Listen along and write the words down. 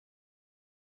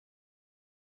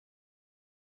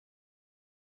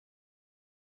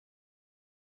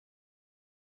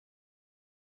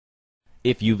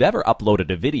If you've ever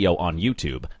uploaded a video on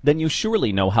YouTube, then you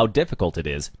surely know how difficult it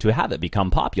is to have it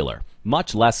become popular,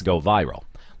 much less go viral.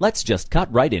 Let's just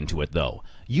cut right into it though.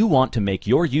 You want to make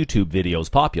your YouTube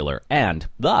videos popular and,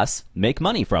 thus, make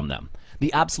money from them.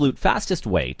 The absolute fastest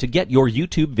way to get your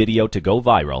YouTube video to go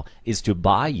viral is to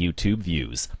buy YouTube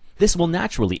views. This will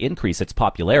naturally increase its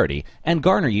popularity and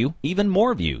garner you even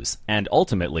more views, and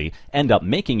ultimately end up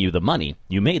making you the money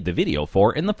you made the video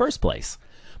for in the first place.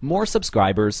 More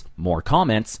subscribers, more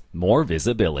comments, more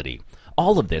visibility.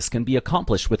 All of this can be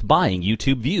accomplished with buying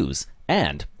YouTube views,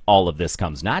 and all of this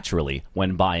comes naturally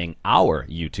when buying our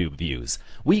YouTube views.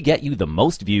 We get you the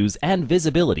most views and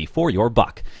visibility for your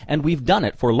buck, and we've done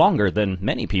it for longer than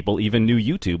many people even knew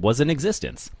YouTube was in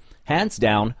existence. Hands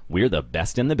down, we're the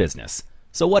best in the business.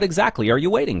 So what exactly are you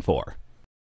waiting for?